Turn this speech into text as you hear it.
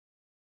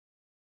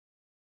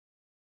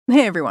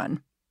Hey,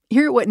 everyone.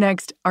 Here at What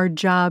Next, our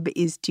job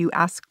is to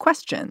ask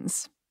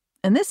questions.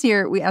 And this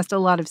year, we asked a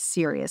lot of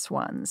serious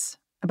ones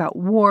about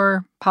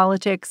war,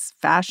 politics,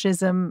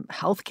 fascism,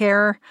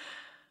 healthcare.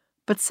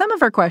 But some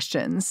of our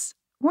questions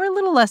were a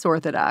little less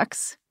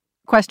orthodox.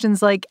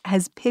 Questions like,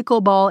 has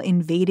pickleball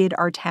invaded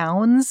our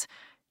towns?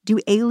 Do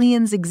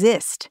aliens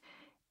exist?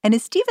 And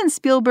is Steven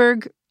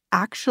Spielberg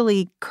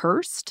actually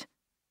cursed?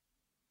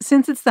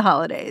 Since it's the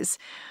holidays,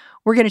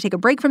 we're going to take a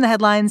break from the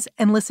headlines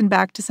and listen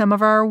back to some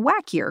of our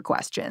wackier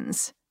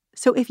questions.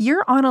 So if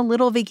you're on a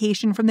little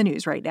vacation from the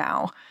news right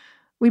now,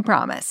 we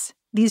promise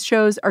these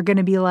shows are going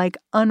to be like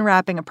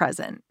unwrapping a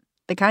present,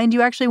 the kind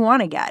you actually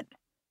want to get.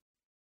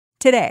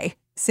 Today,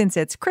 since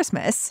it's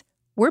Christmas,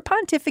 we're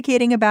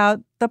pontificating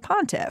about the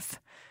pontiff.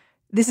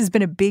 This has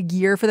been a big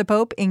year for the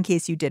Pope, in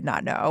case you did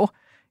not know.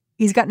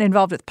 He's gotten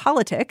involved with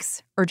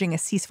politics, urging a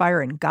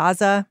ceasefire in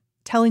Gaza,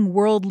 telling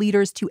world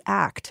leaders to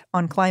act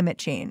on climate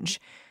change.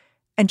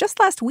 And just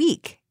last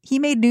week, he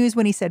made news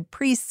when he said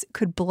priests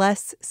could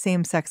bless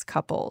same-sex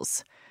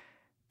couples.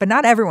 But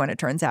not everyone, it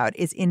turns out,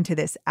 is into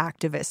this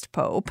activist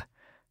Pope.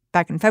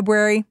 Back in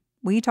February,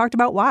 we talked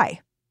about why.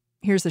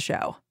 Here's the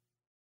show.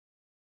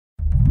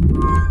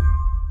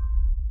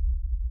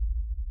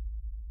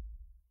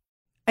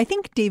 I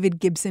think David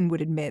Gibson would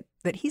admit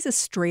that he's a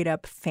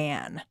straight-up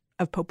fan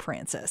of Pope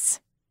Francis.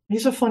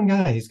 He's a fun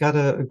guy. He's got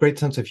a great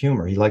sense of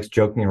humor. He likes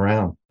joking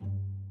around.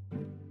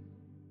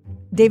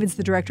 David's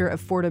the director of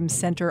Fordham's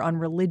Center on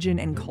Religion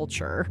and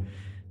Culture.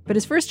 But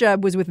his first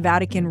job was with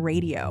Vatican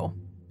Radio.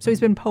 So he's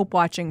been Pope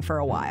watching for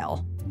a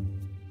while.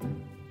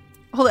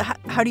 Hold it.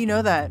 How do you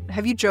know that?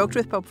 Have you joked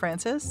with Pope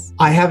Francis?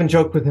 I haven't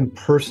joked with him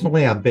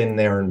personally. I've been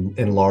there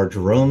in large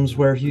rooms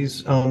where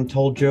he's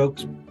told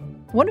jokes.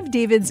 One of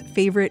David's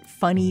favorite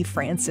funny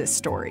Francis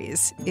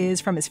stories is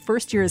from his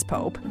first year as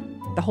Pope.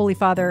 The Holy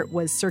Father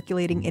was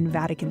circulating in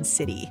Vatican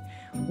City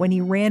when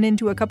he ran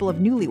into a couple of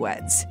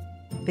newlyweds.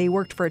 They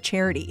worked for a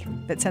charity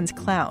that sends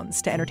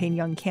clowns to entertain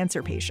young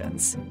cancer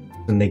patients.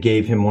 And they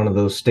gave him one of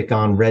those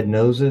stick-on red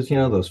noses,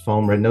 those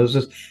foam red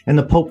noses, and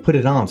the Pope put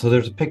it on. So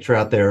there's a picture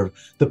out there of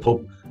the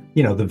Pope,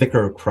 the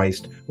Vicar of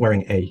Christ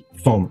wearing a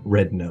foam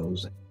red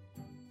nose.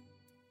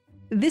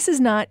 This is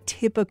not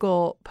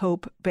typical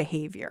Pope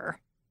behavior.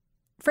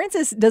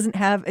 Francis doesn't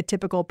have a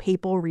typical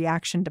papal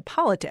reaction to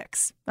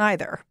politics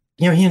either.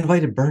 He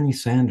invited Bernie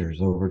Sanders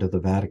over to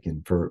the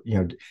Vatican for,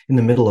 in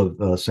the middle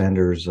of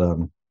Sanders'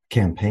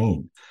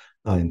 campaign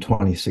in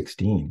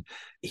 2016.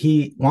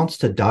 He wants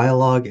to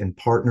dialogue and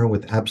partner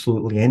with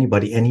absolutely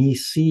anybody. And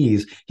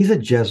he's a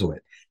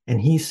Jesuit,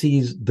 and he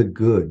sees the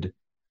good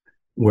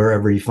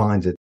wherever he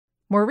finds it.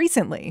 More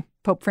recently,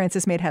 Pope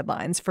Francis made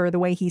headlines for the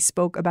way he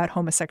spoke about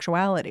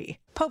homosexuality.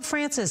 Pope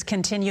Francis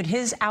continued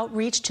his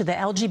outreach to the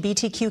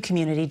LGBTQ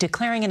community,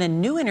 declaring in a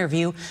new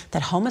interview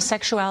that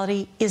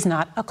homosexuality is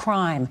not a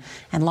crime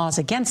and laws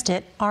against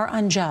it are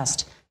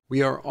unjust.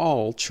 We are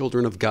all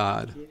children of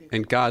God,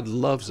 and God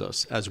loves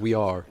us as we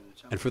are,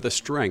 and for the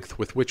strength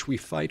with which we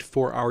fight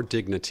for our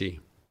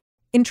dignity.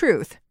 In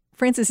truth,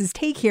 Francis's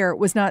take here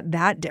was not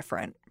that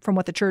different from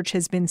what the church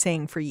has been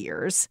saying for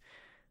years.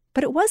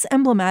 But it was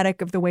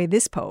emblematic of the way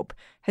this Pope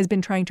has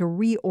been trying to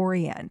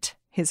reorient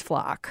his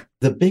flock.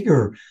 The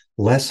bigger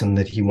lesson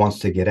that he wants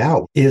to get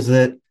out is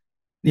that,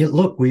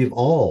 look, we've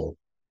all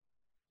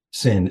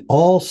sinned.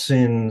 All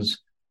sins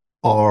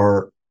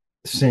are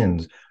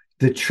sins.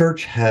 The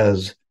church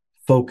has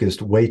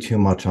focused way too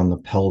much on the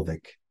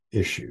pelvic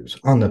issues,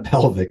 on the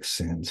pelvic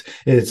sins.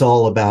 It's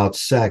all about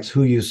sex,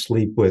 who you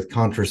sleep with,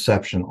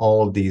 contraception,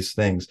 all of these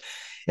things.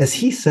 As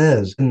he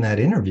says in that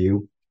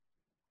interview,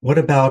 what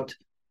about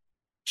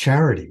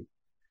charity?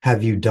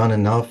 Have you done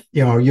enough?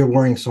 You're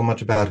worrying so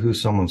much about who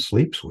someone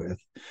sleeps with.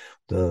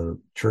 The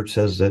church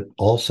says that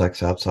all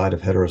sex outside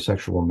of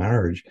heterosexual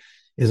marriage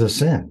is a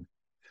sin.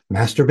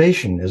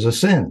 Masturbation is a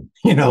sin.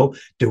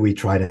 Do we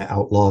try to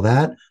outlaw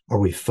that? Are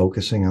we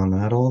focusing on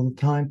that all the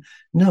time?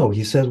 No,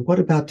 he says, what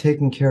about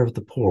taking care of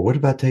the poor? What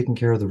about taking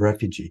care of the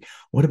refugee?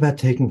 What about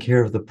taking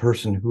care of the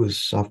person who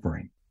is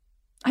suffering?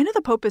 I know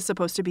the Pope is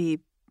supposed to be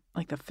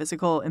like the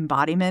physical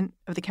embodiment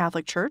of the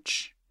Catholic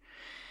Church.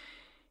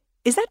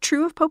 Is that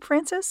true of Pope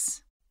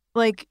Francis?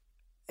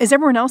 Is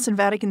everyone else in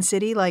Vatican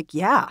City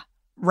yeah,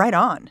 right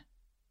on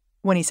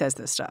when he says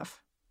this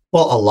stuff?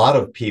 Well, a lot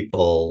of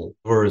people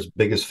who are his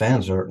biggest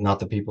fans are not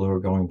the people who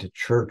are going to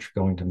church,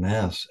 going to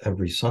Mass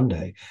every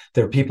Sunday.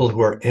 They're people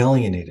who are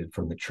alienated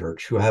from the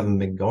church, who haven't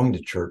been going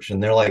to church.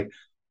 And they're like,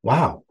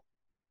 wow,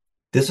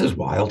 this is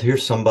wild.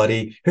 Here's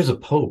a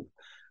Pope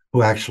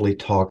who actually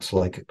talks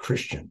like a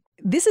Christian.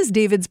 This is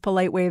David's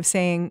polite way of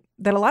saying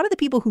that a lot of the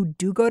people who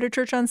do go to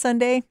church on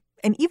Sunday,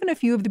 and even a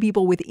few of the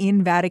people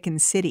within Vatican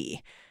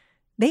City,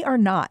 they are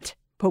not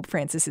Pope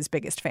Francis's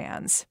biggest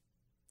fans.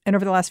 And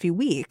over the last few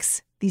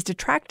weeks, these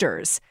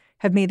detractors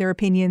have made their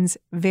opinions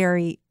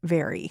very,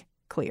 very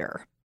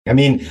clear. I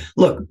mean,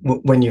 look,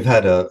 when you've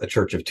had a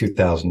church of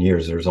 2,000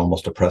 years, there's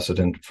almost a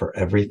precedent for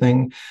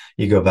everything.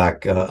 You go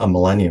back a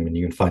millennium and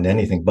you can find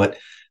anything. But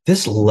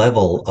this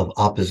level of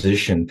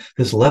opposition,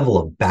 this level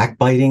of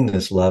backbiting,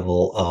 this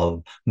level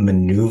of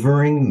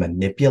maneuvering,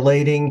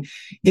 manipulating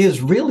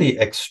is really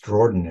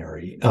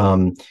extraordinary.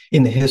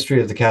 In the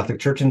history of the Catholic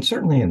Church, and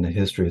certainly in the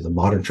history of the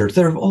modern church,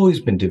 there have always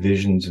been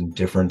divisions and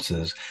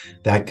differences,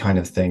 that kind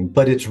of thing,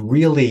 but it's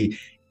really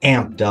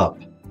amped up.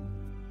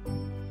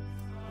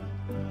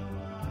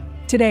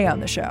 Today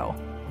on the show,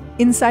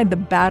 inside the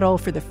battle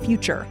for the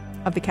future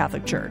of the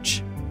Catholic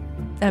Church.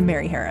 I'm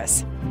Mary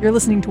Harris. You're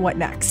listening to What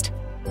Next?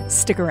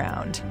 Stick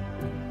around.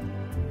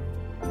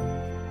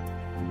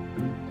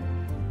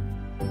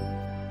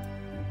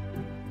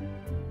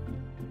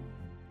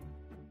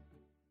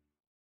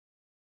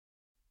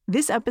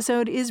 This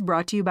episode is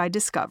brought to you by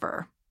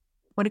Discover.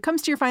 When it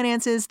comes to your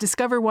finances,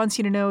 Discover wants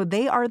you to know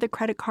they are the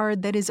credit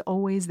card that is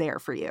always there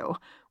for you.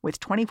 With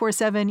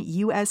 24/7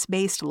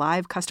 U.S.-based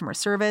live customer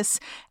service,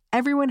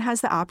 everyone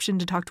has the option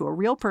to talk to a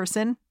real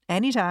person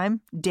anytime,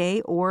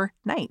 day or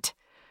night.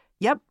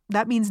 Yep,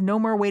 that means no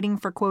more waiting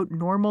for, quote,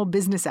 normal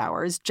business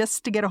hours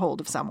just to get a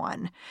hold of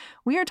someone.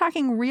 We are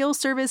talking real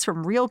service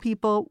from real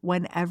people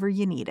whenever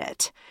you need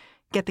it.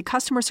 Get the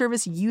customer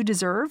service you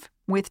deserve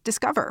with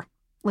Discover.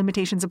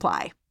 Limitations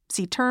apply.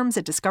 See terms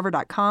at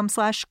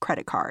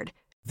discover.com/creditcard.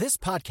 This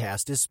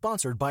podcast is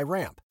sponsored by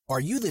Ramp. Are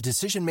you the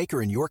decision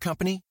maker in your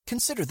company?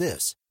 Consider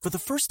this. For the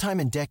first time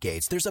in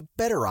decades, there's a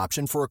better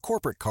option for a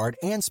corporate card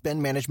and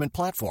spend management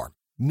platform.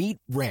 Meet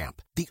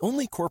Ramp, the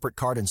only corporate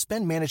card and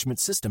spend management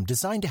system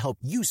designed to help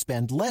you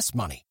spend less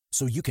money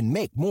so you can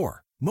make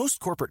more. Most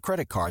corporate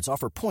credit cards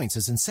offer points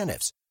as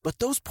incentives, but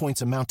those points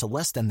amount to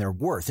less than their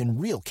worth in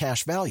real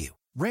cash value.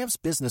 Ramp's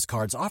business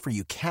cards offer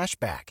you cash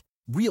back,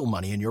 real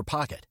money in your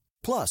pocket.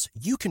 Plus,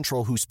 you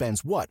control who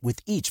spends what with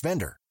each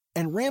vendor.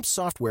 And Ramp's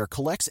software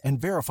collects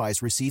and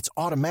verifies receipts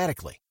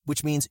automatically,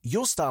 which means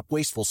you'll stop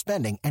wasteful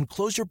spending and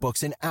close your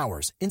books in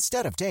hours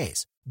instead of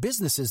days.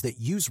 Businesses that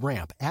use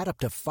Ramp add up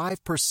to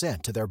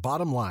 5% to their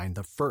bottom line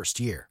the first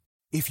year.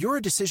 If you're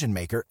a decision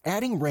maker,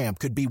 adding Ramp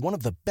could be one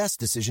of the best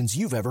decisions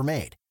you've ever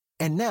made.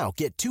 And now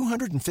get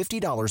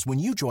 $250 when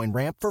you join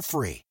Ramp for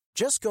free.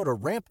 Just go to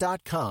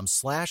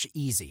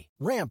ramp.com/easy.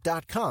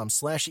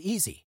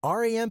 Ramp.com/easy.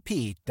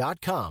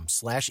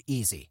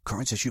 RAMP.com/easy.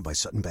 Cards issued by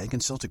Sutton Bank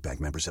and Celtic Bank,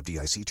 members of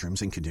FDIC.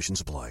 Terms and conditions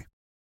apply.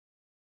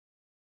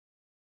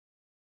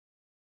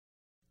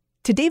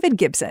 To David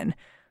Gibson,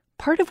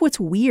 part of what's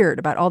weird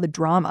about all the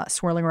drama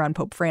swirling around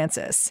Pope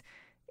Francis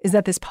is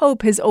that this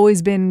pope has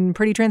always been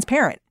pretty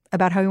transparent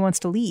about how he wants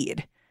to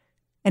lead.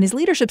 And his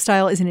leadership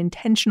style is an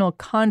intentional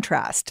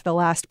contrast to the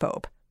last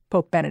pope,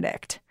 Pope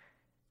Benedict.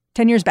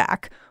 10 years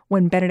back,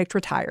 when Benedict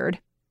retired,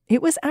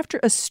 it was after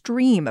a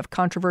stream of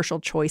controversial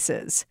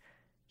choices.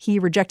 He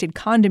rejected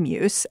condom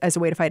use as a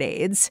way to fight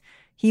AIDS.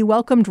 He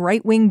welcomed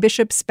right-wing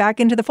bishops back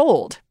into the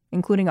fold,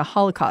 including a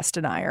Holocaust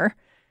denier.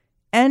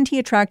 And he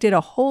attracted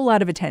a whole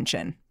lot of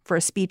attention for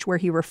a speech where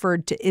he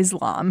referred to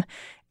Islam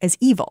as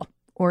evil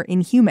or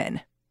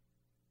inhuman.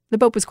 The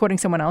Pope was quoting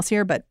someone else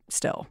here, but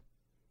still.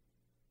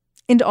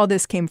 Into all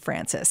this came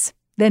Francis,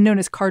 then known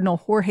as Cardinal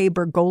Jorge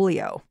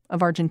Bergoglio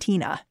of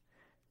Argentina.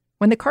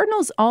 When the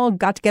cardinals all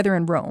got together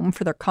in Rome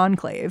for their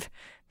conclave,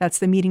 that's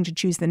the meeting to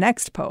choose the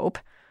next pope,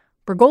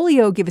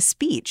 Bergoglio gave a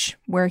speech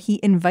where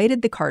he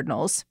invited the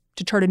cardinals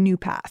to chart a new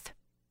path.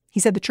 He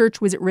said the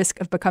church was at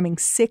risk of becoming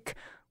sick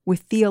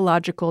with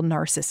theological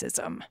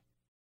narcissism.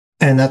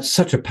 And that's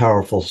such a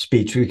powerful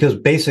speech because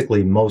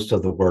basically most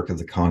of the work of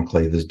the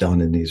conclave is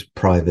done in these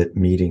private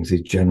meetings,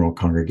 these general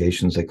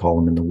congregations, they call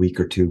them, in the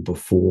week or two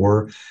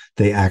before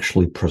they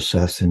actually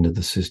process into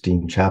the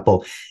Sistine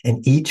Chapel.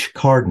 And each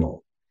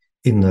cardinal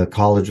in the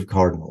College of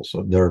Cardinals,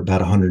 so there are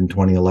about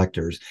 120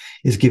 electors,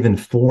 is given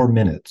 4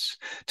 minutes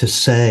to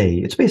say,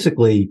 it's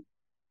basically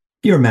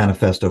your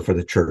manifesto for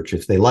the church.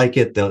 If they like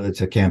it,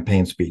 it's a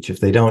campaign speech.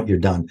 If they don't, you're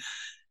done.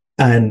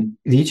 And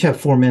they each have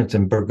 4 minutes.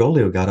 And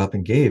Bergoglio got up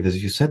and gave,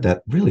 as you said,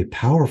 that really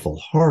powerful,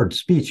 hard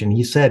speech. And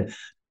he said,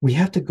 we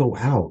have to go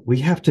out. We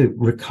have to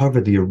recover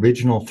the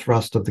original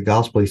thrust of the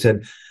gospel. He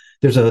said,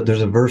 there's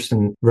a verse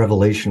in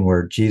Revelation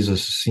where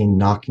Jesus is seen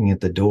knocking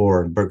at the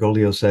door. And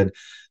Bergoglio said,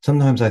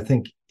 sometimes I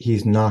think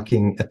he's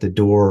knocking at the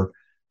door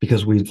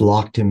because we've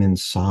locked him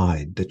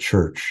inside the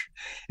church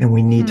and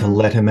we need to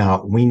let him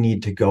out. We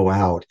need to go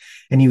out.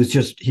 And it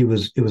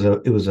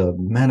was a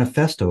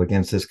manifesto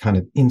against this kind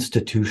of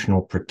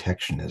institutional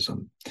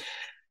protectionism.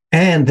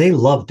 And they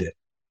loved it.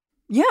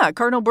 Yeah,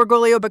 Cardinal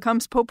Bergoglio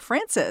becomes Pope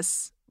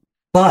Francis.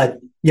 But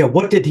yeah,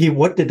 what did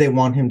they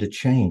want him to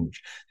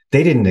change?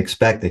 They didn't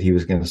expect that he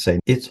was going to say,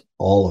 it's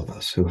all of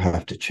us who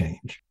have to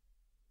change.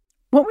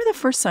 What were the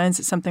first signs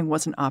that something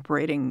wasn't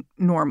operating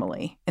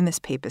normally in this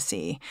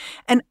papacy?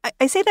 And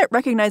I say that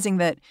recognizing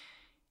that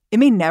it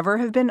may never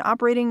have been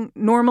operating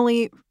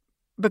normally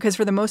because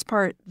for the most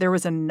part, there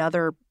was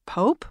another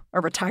pope,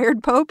 a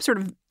retired pope, sort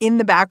of in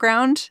the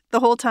background the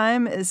whole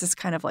time as this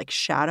kind of like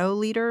shadow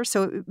leader.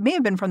 So it may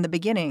have been from the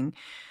beginning.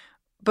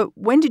 But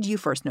when did you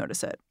first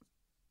notice it?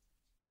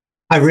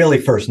 I really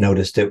first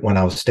noticed it when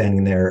I was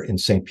standing there in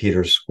St.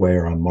 Peter's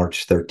Square on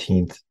March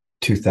 13th,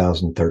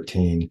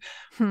 2013.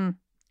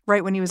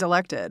 Right when he was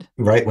elected.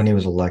 Right when he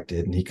was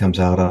elected. And he comes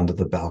out onto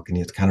the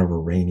balcony. It's kind of a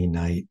rainy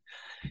night,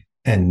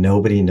 and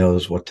nobody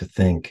knows what to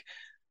think.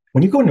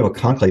 When you go into a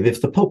conclave,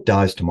 if the Pope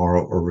dies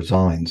tomorrow or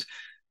resigns,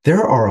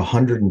 there are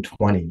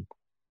 120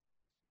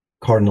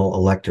 cardinal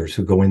electors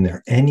who go in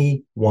there.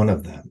 Any one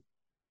of them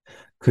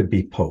could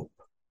be Pope.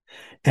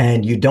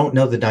 And you don't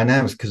know the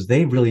dynamics because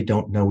they really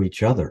don't know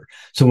each other.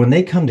 So when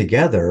they come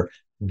together,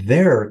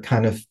 they're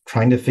kind of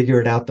trying to figure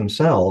it out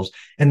themselves.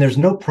 And there's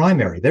no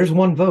primary. There's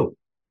one vote.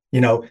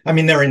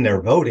 They're in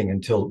there voting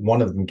until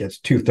one of them gets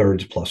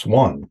 2/3 plus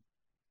one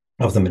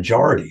of the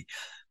majority.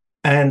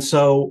 And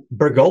so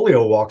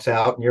Bergoglio walks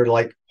out and you're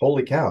like,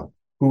 holy cow,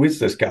 who is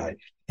this guy?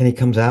 And he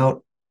comes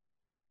out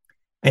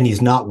and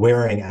he's not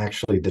wearing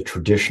actually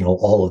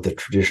all of the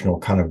traditional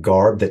kind of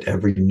garb that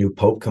every new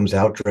Pope comes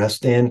out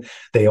dressed in.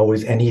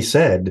 And he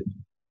said,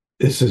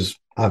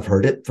 I've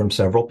heard it from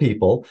several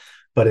people,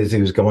 but as he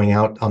was going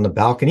out on the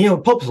balcony,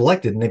 Pope's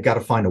elected and they've got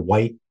to find a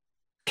white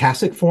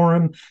cassock for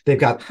him. They've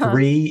got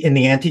three in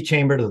the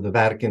antechamber to the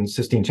Vatican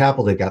Sistine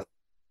Chapel. They've got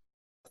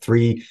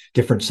 3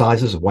 different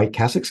sizes of white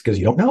cassocks because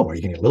you don't know. Are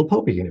you going to get a little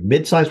Pope? Are you going to get a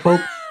mid-sized Pope?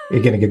 Are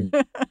you going to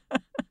get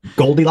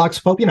Goldilocks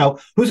Pope?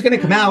 Who's going to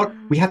come out?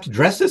 We have to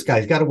dress this guy.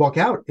 He's got to walk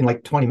out in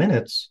like 20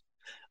 minutes,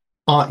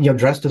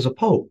 dressed as a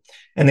Pope.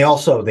 And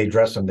they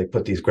dress him. They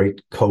put these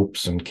great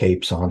copes and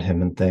capes on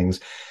him and things.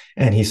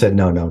 And he said,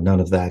 no,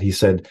 none of that. He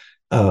said,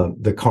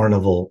 the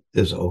carnival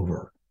is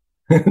over.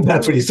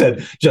 That's what he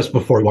said just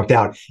before he walked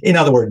out. In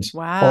other words,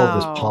 wow. All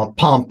this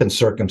pomp and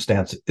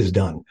circumstance is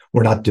done.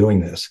 We're not doing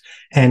this.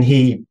 And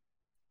he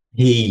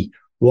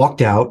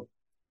walked out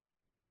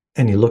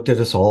and he looked at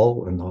us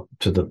all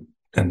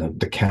and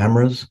the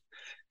cameras,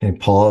 and he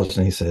paused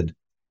and he said,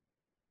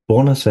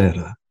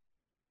 "Buonasera,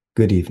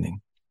 good evening."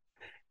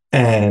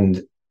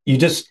 And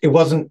it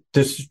wasn't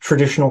this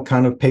traditional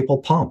kind of papal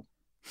pomp.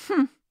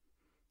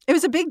 It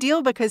was a big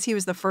deal because he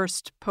was the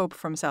first Pope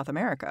from South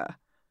America.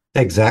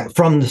 Exactly.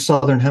 From the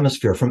Southern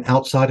Hemisphere, from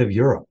outside of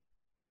Europe.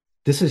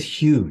 This is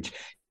huge.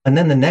 And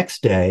then the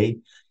next day,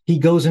 he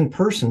goes in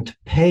person to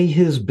pay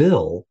his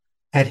bill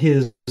at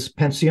his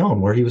pension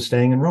where he was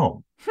staying in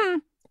Rome.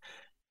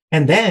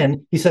 And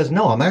then he says,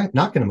 no, I'm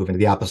not going to move into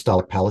the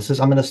apostolic palaces.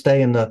 I'm going to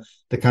stay in the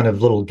kind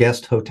of little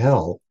guest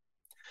hotel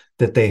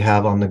that they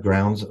have on the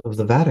grounds of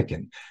the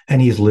Vatican.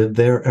 And he's lived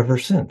there ever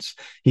since.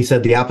 He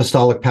said the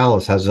apostolic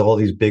palace has all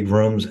these big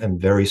rooms and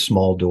very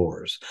small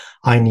doors.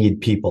 I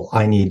need people.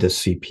 I need to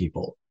see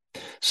people.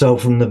 So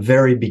from the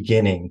very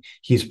beginning,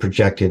 he's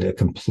projected a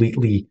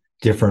completely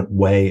different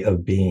way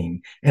of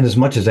being. And as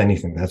much as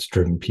anything, that's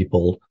driven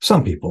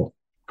some people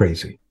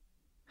crazy.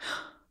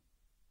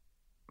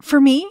 For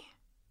me,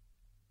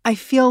 I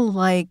feel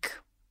like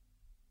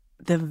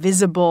the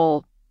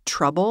visible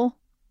trouble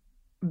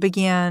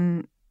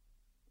began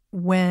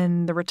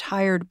when the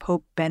retired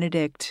Pope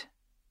Benedict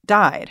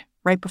died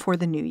right before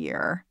the new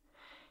year.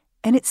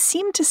 And it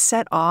seemed to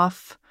set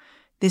off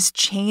this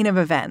chain of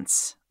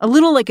events, a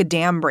little like a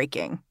dam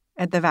breaking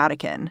at the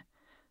Vatican.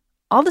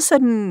 All of a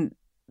sudden,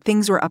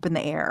 things were up in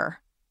the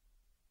air.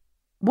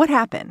 What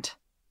happened?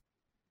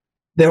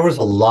 There was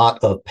a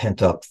lot of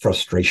pent-up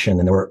frustration,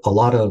 and there were a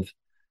lot of,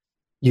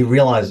 you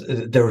realize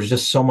there was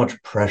just so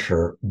much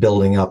pressure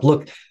building up.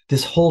 Look,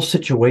 this whole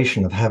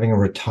situation of having a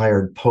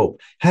retired Pope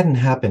hadn't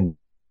happened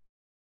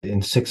in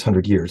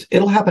 600 years.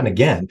 It'll happen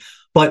again.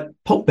 But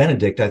Pope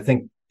Benedict, I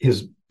think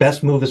his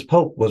best move as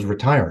Pope was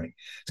retiring.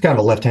 It's kind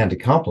of a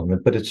left-handed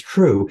compliment, but it's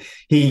true.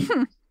 He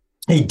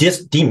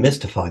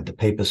demystified the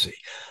papacy.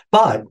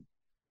 But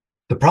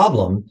the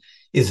problem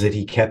is that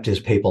he kept his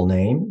papal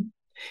name,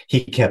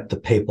 he kept the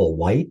papal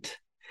white,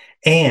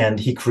 and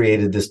he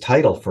created this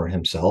title for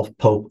himself,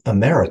 Pope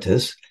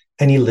Emeritus,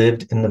 and he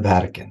lived in the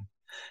Vatican.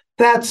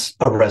 That's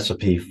a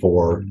recipe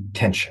for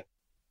tension.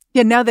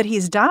 Yeah, now that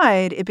he's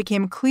died, it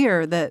became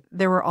clear that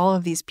there were all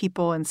of these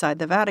people inside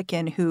the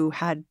Vatican who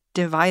had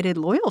divided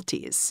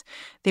loyalties.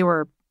 They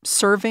were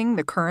serving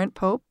the current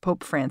Pope,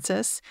 Pope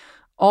Francis,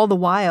 all the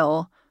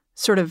while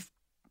sort of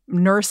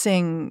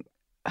nursing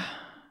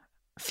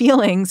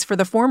feelings for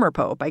the former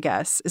Pope, I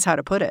guess, is how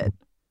to put it.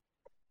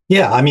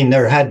 Yeah, I mean,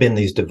 there had been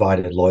these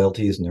divided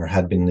loyalties and there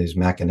had been these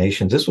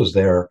machinations. This was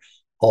there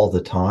all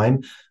the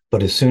time.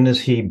 But as soon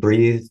as he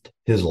breathed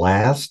his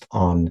last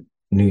on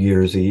New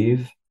Year's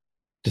Eve,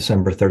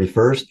 December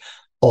 31st,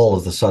 all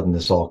of a sudden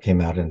this all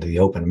came out into the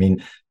open. I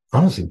mean,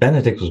 honestly,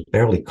 Benedict was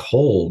barely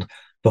cold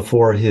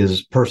before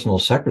his personal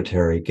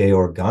secretary,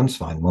 Georg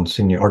Ganswein,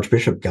 Monsignor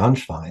Archbishop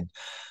Ganswein,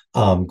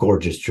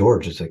 Gorgeous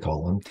George, as they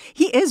call him.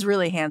 He is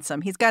really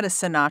handsome. He's got a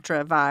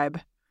Sinatra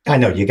vibe. I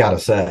know, you got to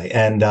say.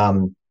 And,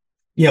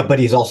 but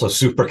he's also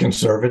super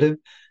conservative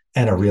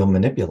and a real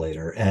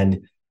manipulator.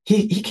 And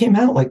he came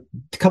out like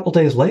a couple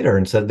days later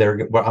and said,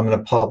 I'm going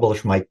to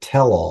publish my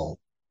tell-all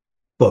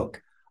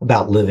book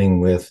about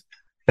living with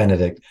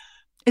Benedict.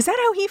 Is that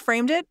how he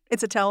framed it?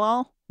 It's a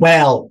tell-all?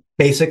 Well,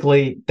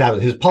 basically,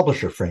 his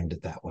publisher framed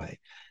it that way.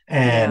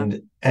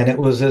 And it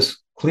was this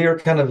clear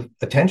kind of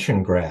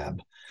attention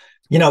grab.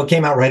 It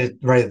came out right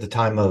at the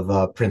time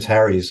of Prince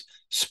Harry's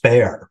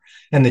Spare,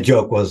 and the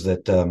joke was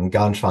that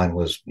Ganswein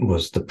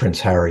was the Prince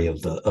Harry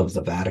of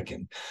the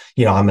Vatican.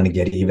 I'm going to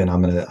get even.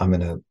 I'm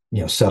going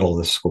to settle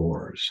the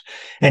scores,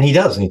 and he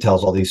does, and he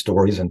tells all these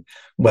stories, and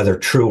whether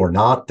true or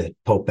not, that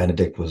Pope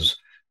Benedict was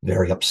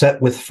very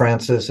upset with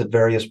Francis at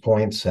various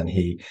points, and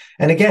he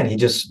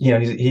just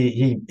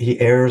he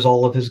airs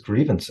all of his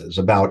grievances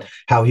about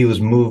how he was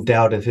moved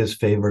out of his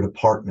favorite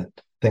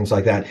apartment. Things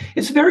like that.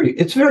 It's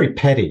very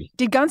petty.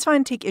 Did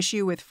Ganswein take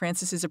issue with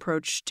Francis's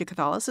approach to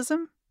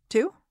Catholicism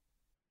too?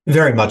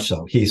 Very much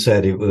so. He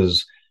said it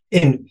was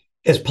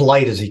as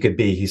polite as he could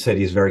be. He said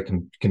he's very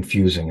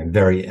confusing and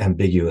very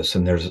ambiguous,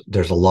 and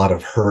there's a lot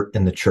of hurt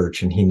in the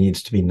church, and he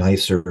needs to be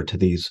nicer to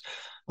these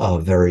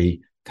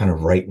very kind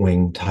of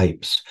right-wing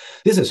types.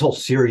 There's this whole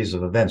series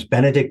of events.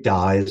 Benedict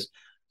dies.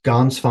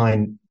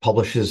 Ganswein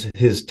publishes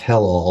his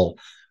tell-all.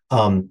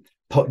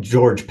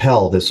 George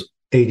Pell, this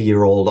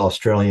 80-year-old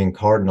Australian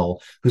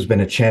cardinal who's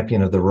been a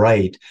champion of the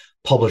right,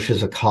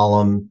 publishes a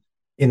column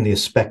in the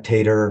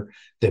Spectator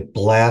that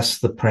blasts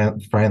the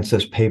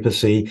Francis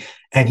papacy,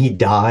 and he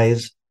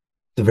dies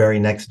the very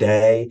next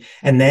day.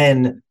 And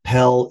then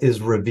Pell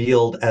is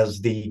revealed as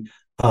the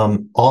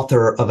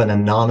author of an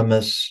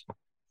anonymous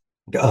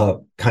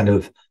kind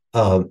of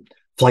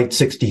Flight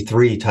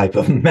 63 type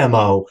of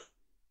memo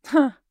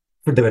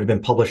that had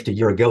been published a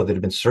year ago, that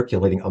had been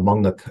circulating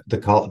among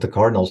the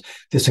cardinals,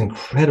 this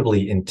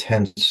incredibly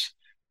intense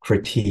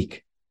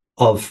critique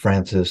of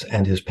Francis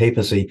and his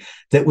papacy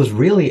that was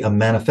really a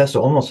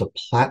manifesto, almost a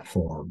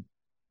platform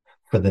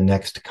for the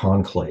next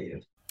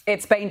conclave.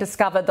 It's been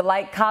discovered the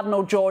late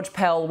Cardinal George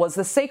Pell was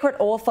the secret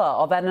author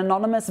of an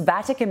anonymous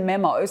Vatican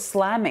memo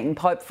slamming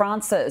Pope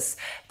Francis.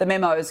 The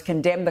memos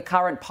condemn the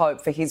current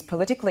Pope for his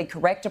politically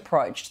correct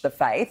approach to the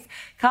faith.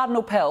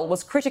 Cardinal Pell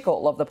was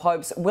critical of the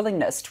Pope's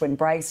willingness to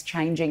embrace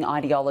changing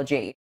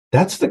ideology.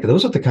 Those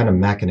are the kind of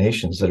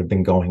machinations that have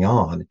been going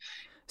on.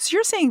 So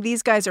you're saying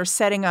these guys are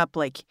setting up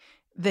like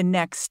the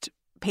next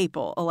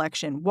papal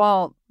election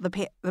while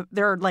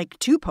there are like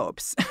two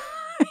popes.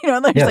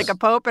 There's yes. like a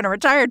pope and a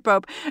retired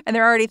pope, and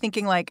they're already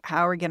thinking like,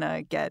 how are we going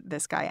to get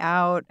this guy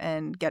out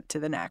and get to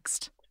the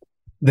next?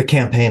 The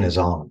campaign is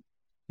on.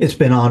 It's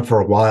been on for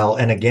a while.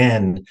 And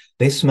again,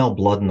 they smell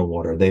blood in the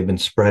water. They've been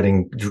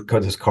spreading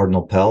this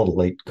Cardinal Pell, the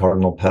late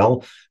Cardinal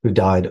Pell, who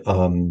died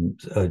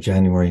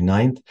January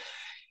 9th.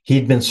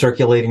 He'd been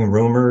circulating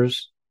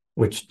rumors,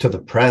 which to the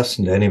press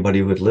and to anybody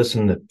who would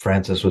listen, that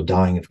Francis was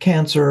dying of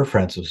cancer,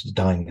 Francis was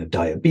dying of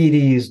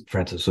diabetes,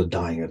 Francis was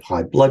dying of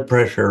high blood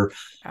pressure.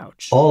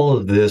 Ouch. All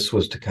of this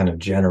was to kind of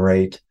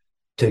generate,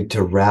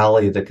 to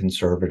rally the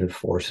conservative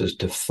forces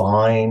to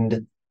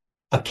find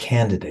a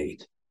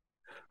candidate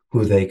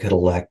who they could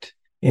elect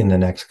in the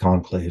next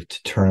conclave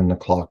to turn the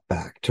clock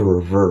back, to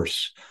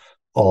reverse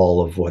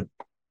all of what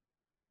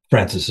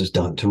Francis has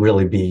done, to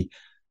really be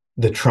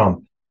the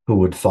Trump who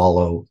would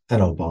follow an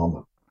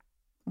Obama.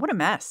 What a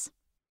mess.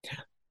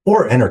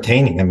 Or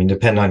entertaining. I mean,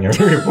 depending on your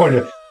point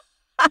of view.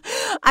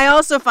 I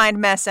also find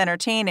mess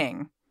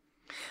entertaining.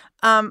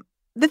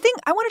 The thing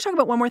I want to talk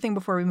about one more thing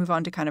before we move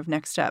on to kind of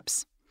next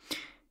steps.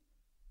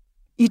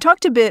 You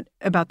talked a bit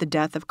about the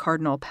death of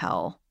Cardinal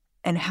Pell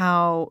and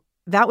how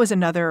that was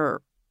another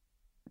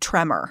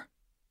tremor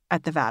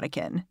at the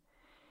Vatican.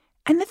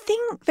 And the thing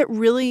that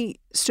really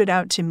stood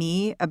out to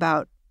me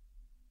about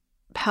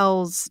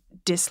Pell's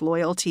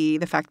disloyalty,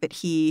 the fact that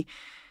he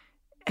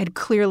had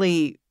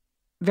clearly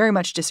very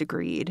much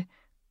disagreed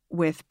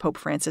with Pope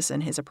Francis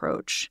and his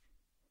approach,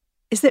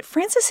 is that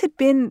Francis had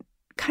been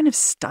kind of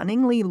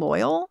stunningly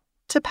loyal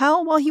to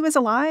Pell while he was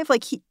alive.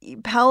 Like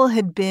Pell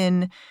had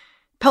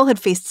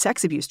faced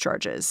sex abuse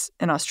charges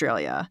in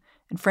Australia,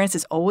 and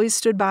Francis always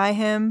stood by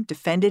him,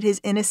 defended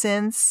his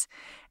innocence.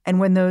 And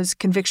when that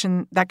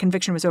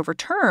conviction was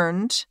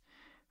overturned,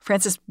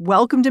 Francis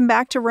welcomed him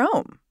back to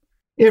Rome.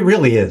 It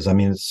really is. I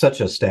mean, it's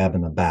such a stab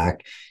in the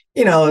back.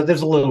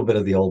 There's a little bit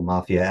of the old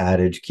mafia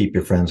adage, keep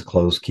your friends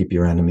close, keep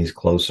your enemies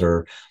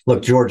closer.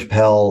 Look, George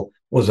Pell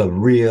was a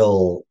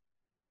real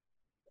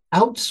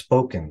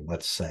outspoken,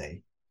 let's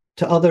say,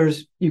 to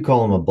others, you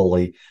call him a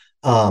bully,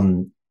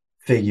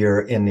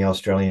 figure in the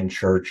Australian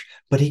church,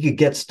 but he could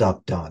get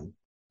stuff done.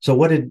 So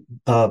what did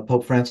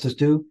Pope Francis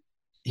do?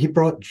 He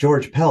brought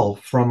George Pell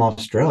from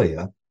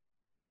Australia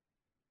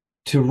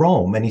to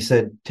Rome, and he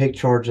said, take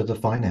charge of the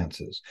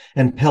finances.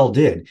 And Pell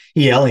did.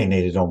 He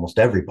alienated almost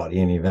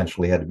everybody, and he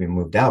eventually had to be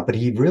moved out. But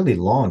he really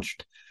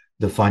launched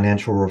the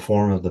financial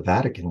reform of the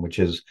Vatican, which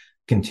has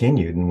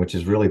continued and which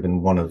has really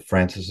been one of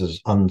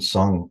Francis's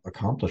unsung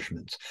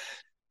accomplishments.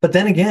 But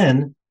then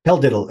again, Pell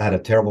had a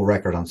terrible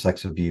record on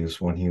sex abuse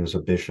when he was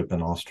a bishop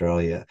in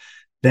Australia.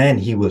 Then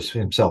he was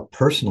himself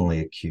personally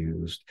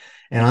accused.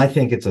 And I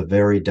think it's a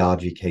very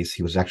dodgy case.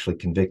 He was actually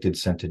convicted,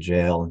 sent to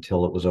jail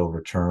until it was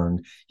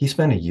overturned. He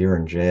spent a year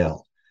in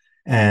jail.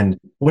 And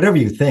whatever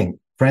you think,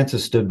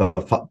 Francis stood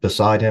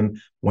beside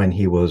him when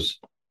he was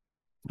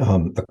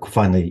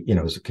finally,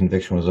 his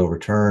conviction was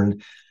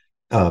overturned.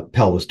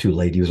 Pell was too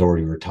late. He was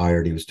already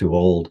retired. He was too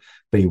old,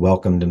 but he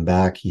welcomed him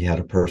back. He had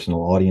a personal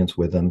audience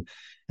with him.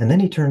 And then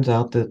he turns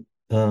out that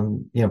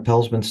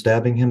Pell's been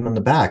stabbing him in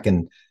the back.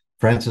 And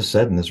Francis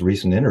said in this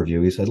recent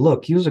interview, he said,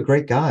 look, he was a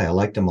great guy. I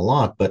liked him a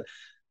lot. But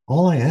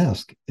all I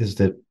ask is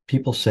that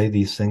people say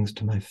these things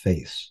to my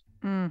face.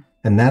 And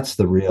that's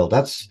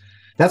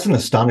that's an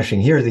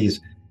astonishing. Here are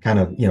these kind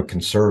of,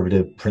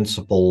 conservative,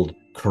 principled,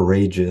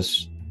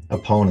 courageous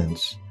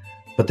opponents,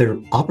 but they're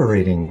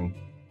operating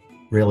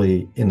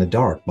really in the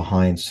dark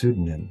behind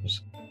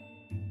pseudonyms.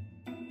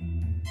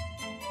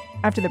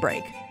 After the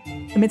break,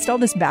 amidst all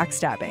this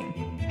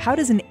backstabbing, how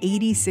does an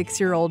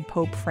 86-year-old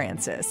Pope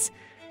Francis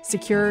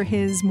secure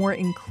his more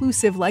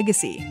inclusive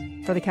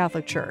legacy for the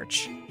Catholic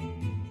Church?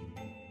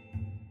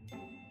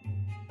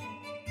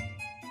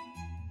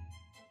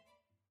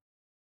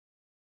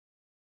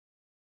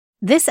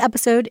 This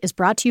episode is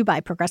brought to you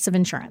by Progressive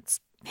Insurance.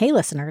 Hey,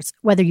 listeners,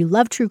 whether you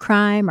love true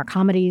crime or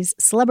comedies,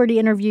 celebrity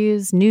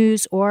interviews,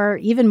 news, or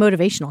even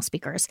motivational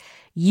speakers,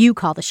 you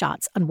call the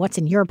shots on what's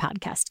in your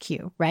podcast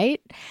queue,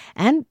 right?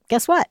 And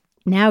guess what?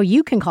 Now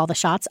you can call the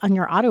shots on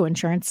your auto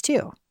insurance,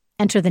 too.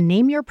 Enter the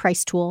Name Your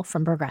Price tool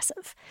from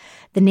Progressive.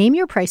 The Name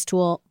Your Price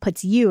tool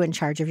puts you in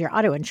charge of your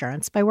auto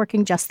insurance by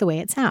working just the way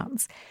it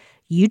sounds.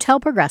 You tell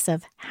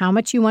Progressive how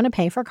much you want to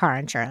pay for car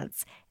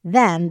insurance.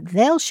 Then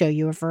they'll show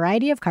you a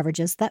variety of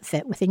coverages that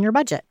fit within your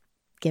budget,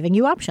 giving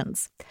you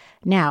options.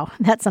 Now,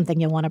 that's something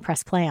you'll want to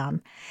press play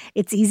on.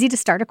 It's easy to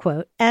start a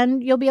quote,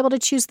 and you'll be able to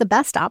choose the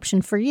best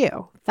option for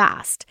you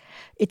fast.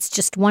 It's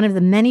just one of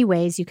the many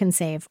ways you can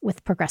save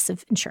with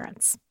Progressive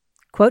Insurance.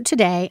 Quote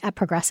today at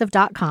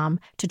Progressive.com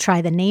to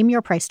try the Name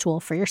Your Price tool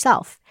for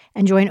yourself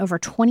and join over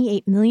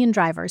 28 million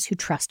drivers who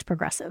trust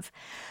Progressive.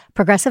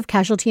 Progressive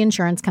Casualty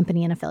Insurance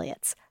Company and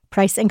Affiliates.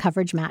 Price and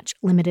coverage match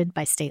limited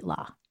by state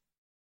law.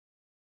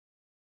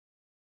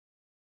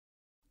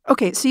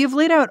 Okay, so you've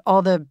laid out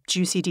all the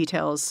juicy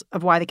details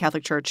of why the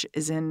Catholic Church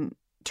is in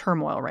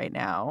turmoil right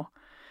now.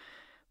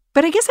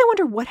 But I guess I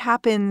wonder what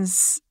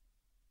happens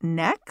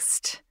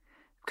next?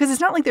 Because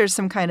it's not like there's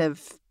some kind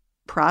of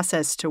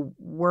process to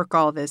work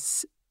all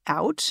this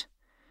out.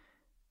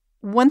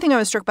 One thing I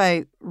was struck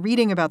by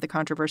reading about the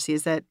controversy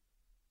is that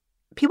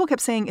people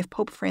kept saying if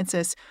Pope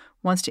Francis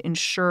wants to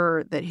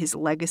ensure that his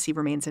legacy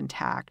remains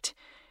intact,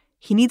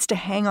 he needs to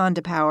hang on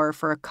to power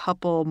for a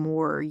couple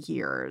more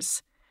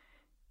years.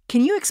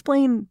 Can you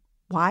explain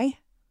why?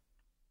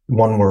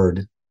 One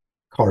word,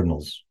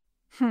 cardinals.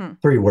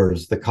 3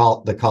 words, the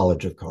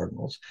College of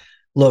Cardinals.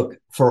 Look,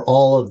 for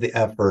all of the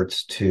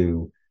efforts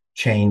to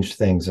change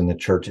things in the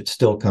church, it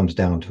still comes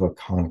down to a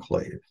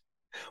conclave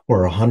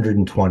where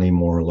 120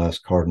 more or less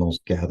cardinals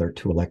gather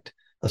to elect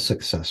a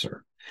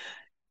successor.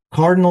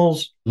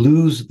 Cardinals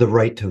lose the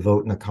right to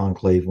vote in a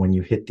conclave when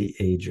you hit the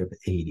age of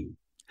 80.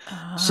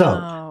 Oh.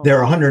 So there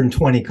are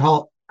 120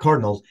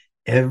 cardinals.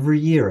 Every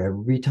year,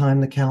 every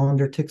time the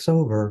calendar ticks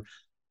over,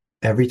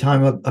 every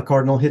time a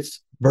cardinal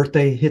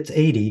birthday hits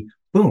 80,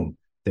 boom,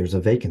 there's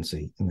a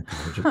vacancy in the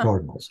College of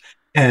Cardinals.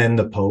 And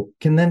the Pope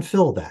can then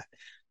fill that.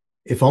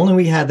 If only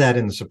we had that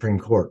in the Supreme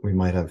Court, we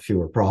might have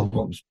fewer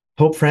problems.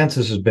 Pope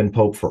Francis has been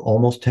Pope for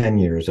almost 10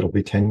 years. It'll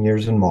be 10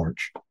 years in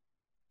March.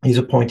 He's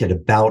appointed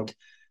about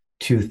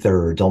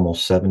 2/3,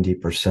 almost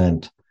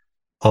 70%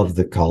 of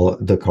the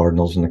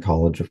cardinals in the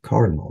College of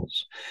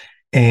Cardinals.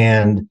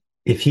 And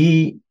if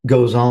he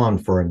goes on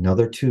for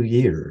another 2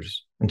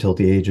 years until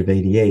the age of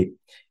 88,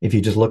 if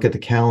you just look at the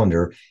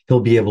calendar, he'll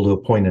be able to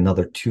appoint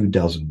another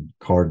 24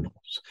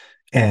 cardinals.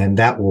 And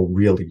that will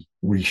really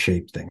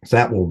reshape things.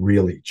 That will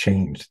really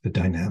change the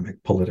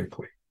dynamic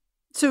politically.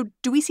 So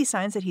do we see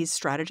signs that he's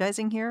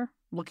strategizing here,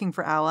 looking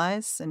for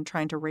allies and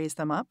trying to raise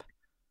them up?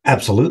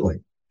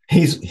 Absolutely.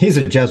 He's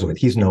a Jesuit.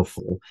 He's no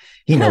fool.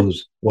 He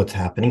knows what's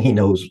happening. He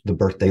knows the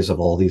birthdays of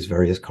all these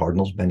various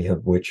cardinals, many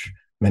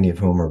of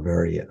whom are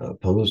very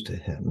opposed to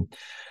him.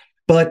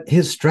 But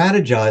his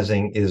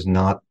strategizing is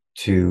not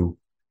to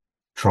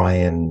try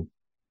and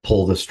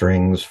pull the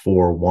strings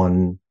for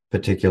one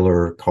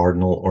particular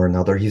cardinal or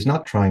another. He's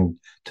not trying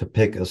to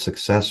pick a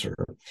successor.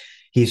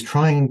 He's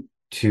trying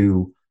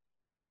to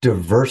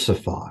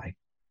diversify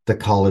the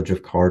College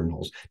of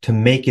Cardinals, to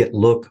make it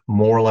look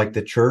more like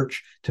the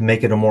church, to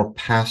make it a more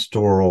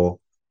pastoral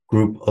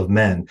group of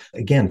men.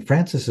 Again,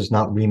 Francis is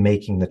not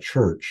remaking the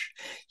church.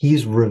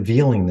 He's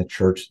revealing the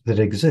church that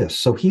exists.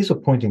 So he's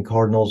appointing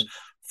cardinals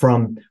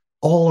from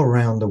all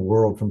around the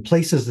world, from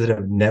places that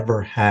have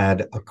never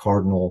had a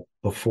cardinal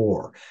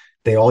before.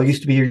 They all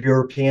used to be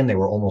European. They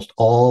were almost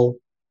all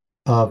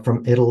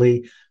from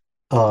Italy.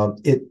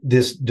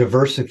 This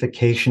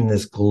diversification,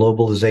 this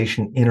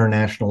globalization,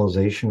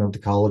 internationalization of the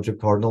College of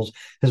Cardinals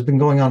has been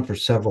going on for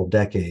several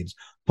decades.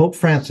 Pope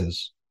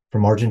Francis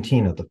from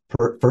Argentina, the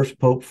first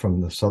pope from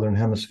the Southern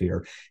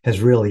Hemisphere, has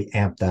really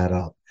amped that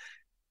up.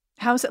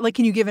 How's it? Like,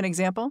 can you give an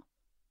example?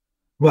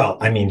 Well,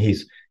 I mean,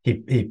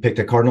 he picked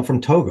a cardinal from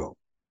Togo,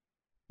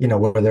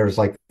 where there's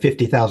like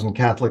 50,000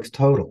 Catholics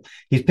total.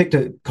 He's picked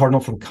a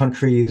cardinal from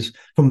countries,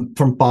 from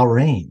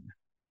Bahrain,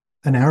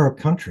 an Arab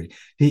country.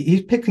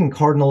 He's picking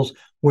cardinals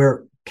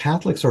where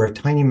Catholics are a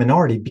tiny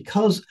minority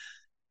because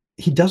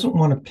he doesn't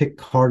want to pick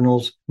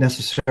cardinals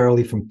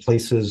necessarily from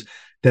places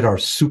that are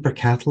super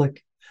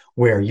Catholic,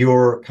 where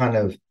you're kind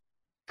of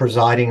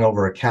presiding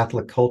over a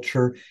Catholic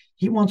culture.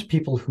 He wants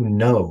people who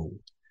know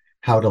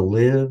how to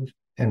live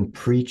and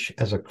preach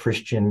as a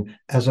Christian,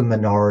 as a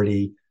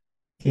minority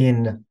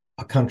in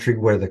a country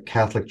where the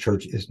Catholic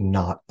Church is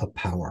not a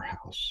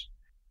powerhouse.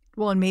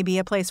 Well, and maybe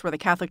a place where the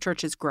Catholic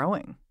Church is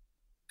growing.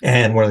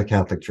 And where the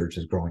Catholic Church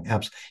is growing.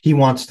 He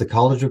wants the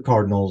College of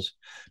Cardinals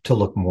to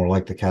look more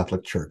like the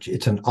Catholic Church.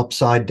 It's an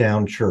upside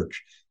down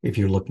church if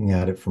you're looking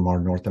at it from our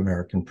North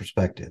American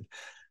perspective.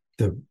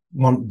 The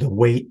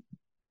weight,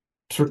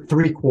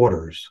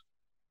 3/4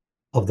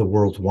 of the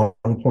world's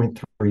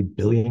 1.3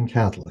 billion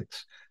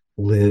Catholics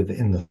live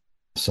in the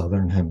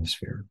Southern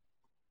Hemisphere.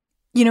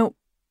 You know,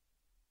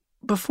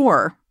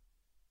 before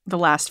the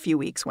last few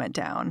weeks went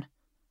down,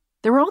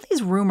 there were all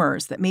these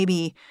rumors that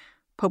maybe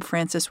Pope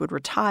Francis would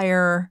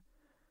retire.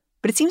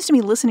 But it seems to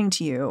me, listening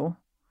to you,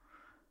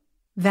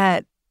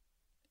 that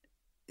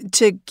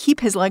to keep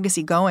his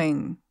legacy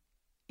going,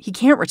 he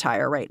can't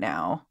retire right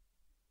now.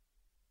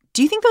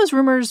 Do you think those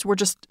rumors were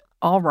just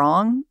all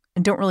wrong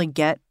and don't really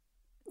get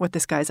what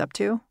this guy's up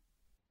to?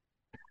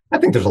 I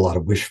think there's a lot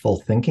of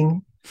wishful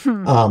thinking,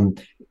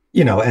 and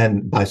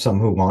by some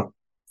who want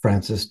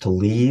Francis to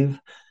leave.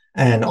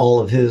 And all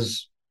of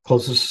his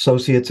closest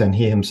associates and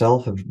he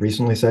himself have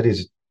recently said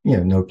he's,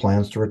 no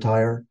plans to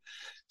retire.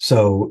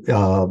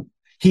 So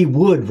he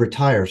would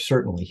retire,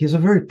 certainly. He's a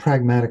very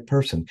pragmatic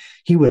person.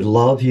 He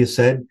has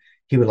said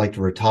he would like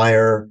to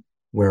retire,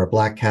 wear a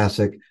black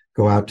cassock,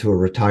 go out to a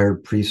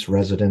retired priest's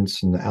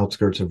residence in the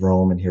outskirts of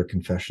Rome and hear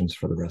confessions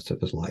for the rest of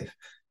his life.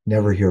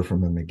 Never hear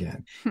from him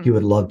again. He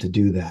would love to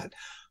do that.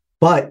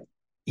 But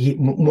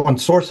one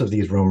source of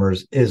these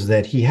rumors is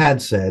that he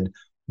had said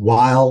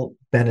while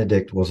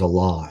Benedict was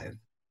alive,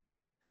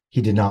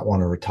 he did not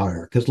want to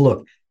retire. Because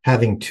look,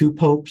 having two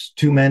popes,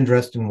 two men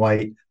dressed in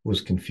white,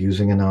 was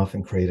confusing enough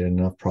and created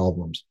enough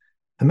problems.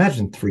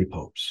 Imagine 3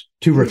 popes,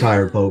 2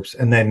 retired popes,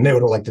 and then they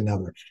would elect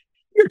another.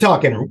 You're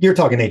talking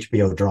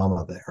HBO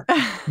drama there.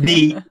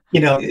 The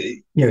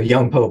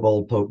young pope,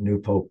 old pope, new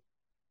pope,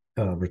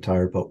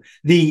 retired pope.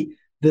 The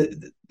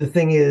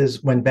thing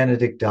is, when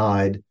Benedict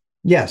died,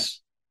 yes,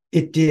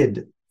 it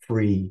did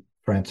free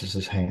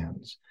Francis's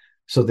hands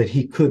so that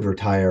he could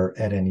retire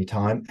at any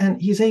time.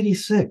 And he's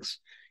 86.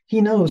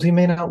 He knows he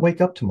may not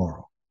wake up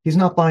tomorrow. He's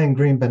not buying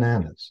green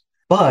bananas.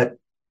 But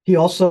he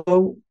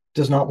also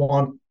does not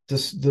want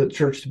the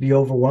church to be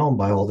overwhelmed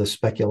by all this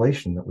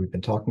speculation that we've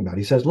been talking about.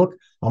 He says, look,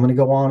 I'm going to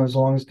go on as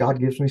long as God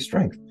gives me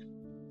strength.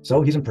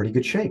 So he's in pretty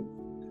good shape,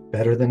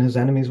 better than his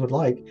enemies would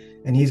like.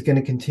 And he's going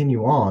to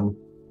continue on.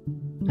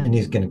 And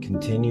he's going to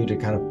continue to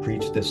kind of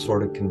preach this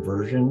sort of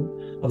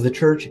conversion of the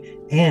church.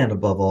 And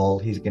above all,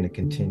 he's going to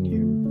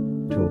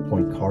continue to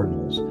appoint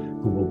cardinals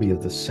who will be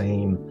of the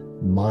same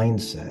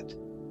mindset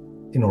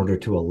in order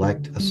to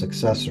elect a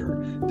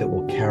successor that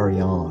will carry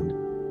on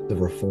the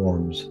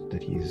reforms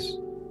that he's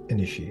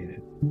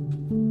initiated.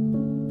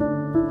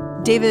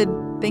 David,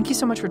 thank you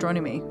so much for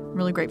joining me. I'm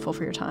really grateful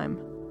for your time.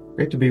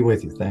 Great to be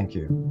with you. Thank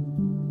you.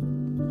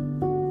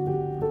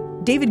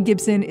 David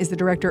Gibson is the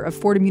director of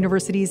Fordham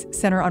University's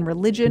Center on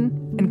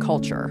Religion and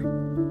Culture.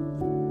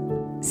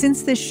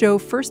 Since this show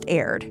first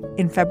aired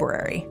in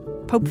February,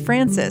 Pope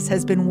Francis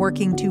has been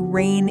working to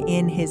rein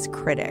in his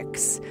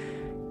critics.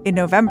 In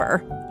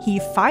November, he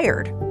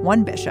fired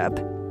one bishop.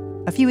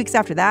 A few weeks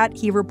after that,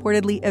 he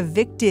reportedly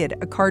evicted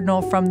a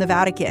cardinal from the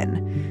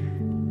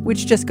Vatican,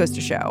 which just goes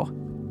to show,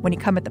 when you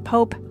come at the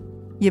Pope,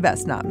 you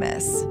best not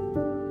miss.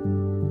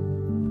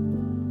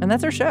 And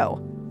that's our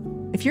show.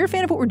 If you're a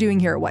fan of what we're doing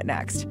here at What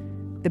Next,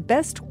 the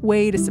best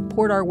way to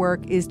support our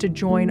work is to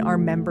join our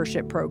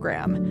membership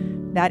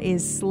program. That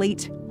is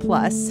Slate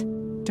Plus.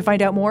 To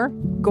find out more,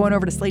 go on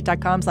over to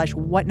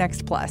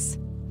slate.com/whatnextplus.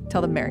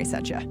 Tell them Mary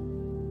sent you.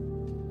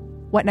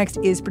 What Next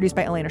is produced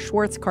by Elena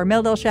Schwartz,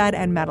 Carmel Delshad,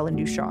 and Madeline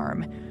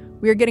Ducharme.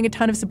 We are getting a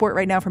ton of support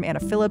right now from Anna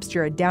Phillips,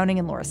 Jared Downing,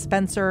 and Laura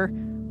Spencer.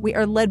 We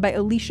are led by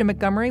Alicia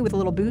Montgomery with a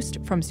little boost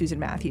from Susan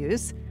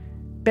Matthews.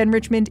 Ben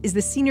Richmond is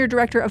the Senior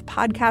Director of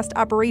Podcast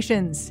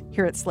Operations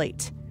here at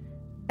Slate.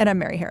 And I'm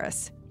Mary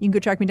Harris. You can go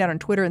track me down on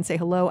Twitter and say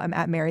hello. I'm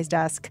at Mary's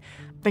Desk.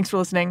 Thanks for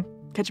listening.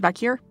 Catch you back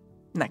here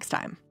next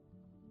time.